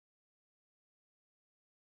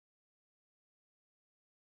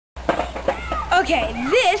Okay,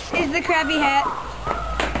 this is the crappy hat.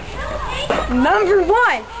 Number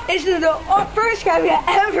 1. This is the first crappy hat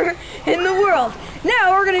ever in the world.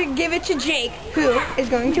 Now we're going to give it to Jake, who is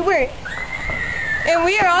going to wear it. And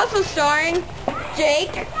we are also starring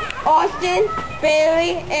Jake, Austin,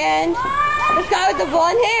 Bailey, and this guy with the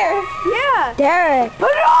blonde hair. Yeah. Derek. Put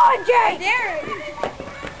it on, Jake. Derek.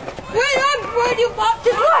 Wait, you pop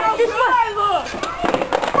this one. This one.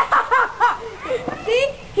 See?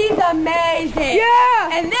 He's amazing. Yeah.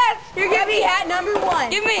 And that's your crappy hat number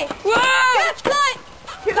 1. Give me. Whoa. That's good.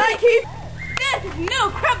 Gotta keep. This is no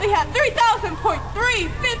crappy hat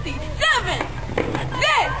 3000.357.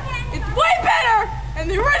 This is way better than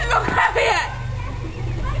the original crappy hat.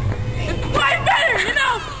 It's way better, you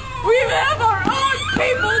know. We even have our own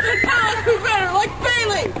people to tell us who's better, like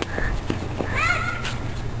Bailey.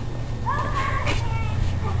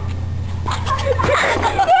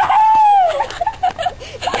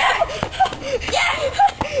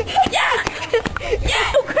 Yes!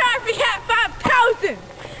 Crappy hat 5,000.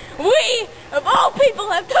 We, of all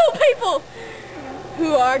people, have 2 people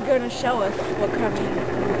who are going to show us what crappy hat is.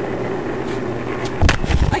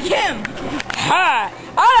 Like him. Hi.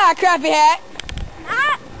 I like crappy hat.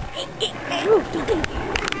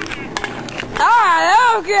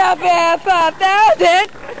 I love crappy hat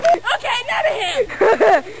 5,000. Okay, none of him.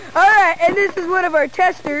 Alright, and this is one of our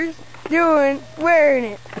testers wearing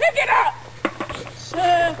it. Pick it up.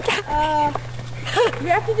 We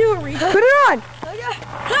have to do a reset. Put it on.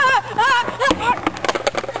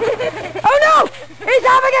 Oh no! He's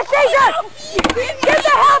having a seizure! Get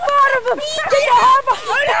the help out of him! Get the help out!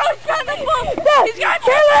 Oh no, he's got the book! He's got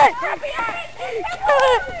kill it!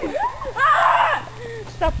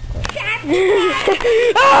 Stop.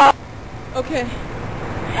 Okay.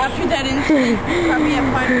 After that incident, probably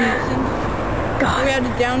at 5,000. We had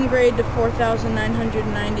to downgrade to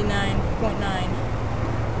 4,999.9.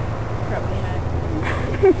 Crappy hat.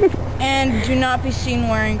 And do not be seen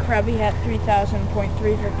wearing crappy hat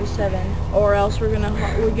 3000.357, or else we're gonna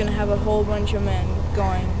have a whole bunch of men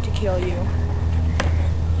going to kill you.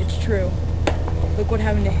 It's true. Look what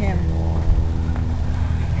happened to him.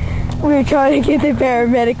 We were trying to get the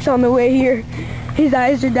paramedics on the way here. His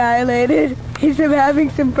eyes are dilated. He's having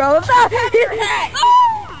some problems. Shut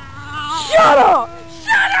up! Shut up!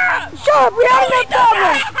 Shut up! We have no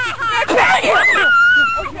problem!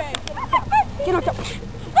 Okay. Get on top.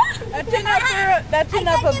 That's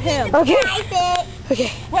enough of him. Okay.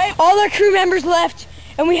 Okay. Wait. All our crew members left,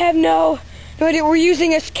 and we have no idea. We're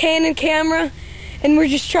using a Canon camera, and we're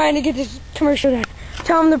just trying to get this commercial done.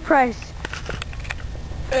 Tell them the price.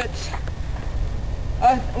 It's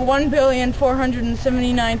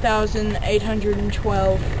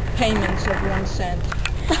 1,479,812 payments of 1 cent.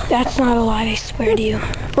 That's not a lie, I swear to you.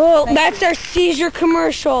 Well, that's our seizure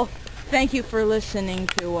commercial. Thank you for listening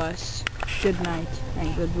to us. Good night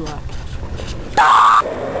and good luck. Ah!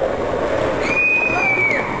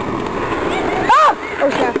 Oh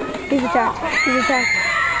snap! He's attacked. He's attacked.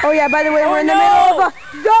 Oh yeah. By the way, we're in the middle of a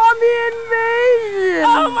zombie invasion.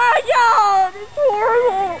 Oh my God! It's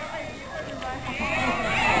horrible.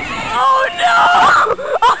 Oh no!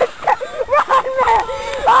 Oh, run, man!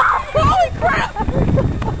 Oh, holy crap!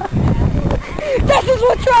 This is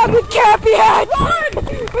what's wrong with crappy hats! Run!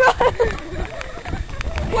 Run!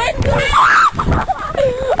 Wait!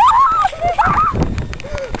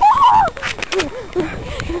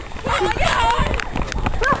 Oh my God!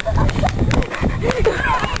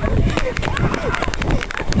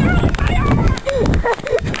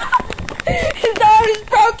 His arm is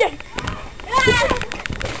broken!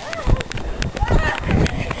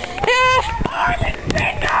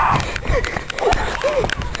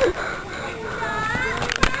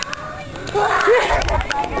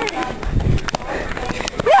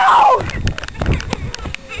 No!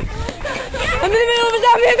 I'm in the middle of a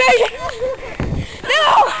zombie invasion! No!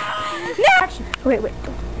 No! Wait.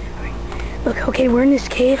 Look, okay, we're in this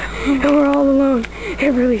cave, and we're all alone.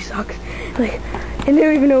 It really sucks. Like, and they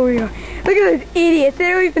don't even know where we are. Look at those idiots, they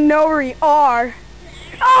don't even know where we are.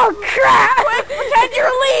 Oh, crap! Wait, pretend you're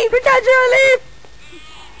asleep! Pretend you're asleep!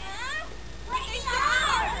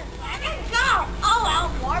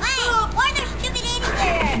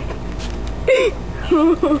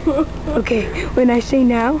 Okay, when I say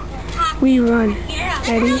now, we run.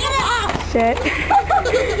 Ready, set,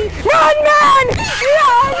 run, man!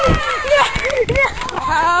 Run!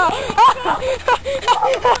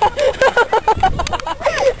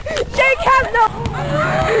 Jake has no...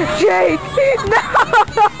 Jake! No!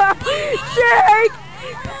 Jake!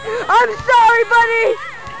 I'm sorry, buddy!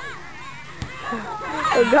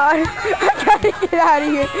 Oh God, I gotta get out of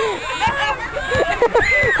here.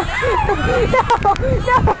 No!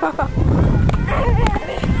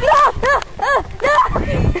 No!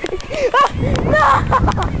 No!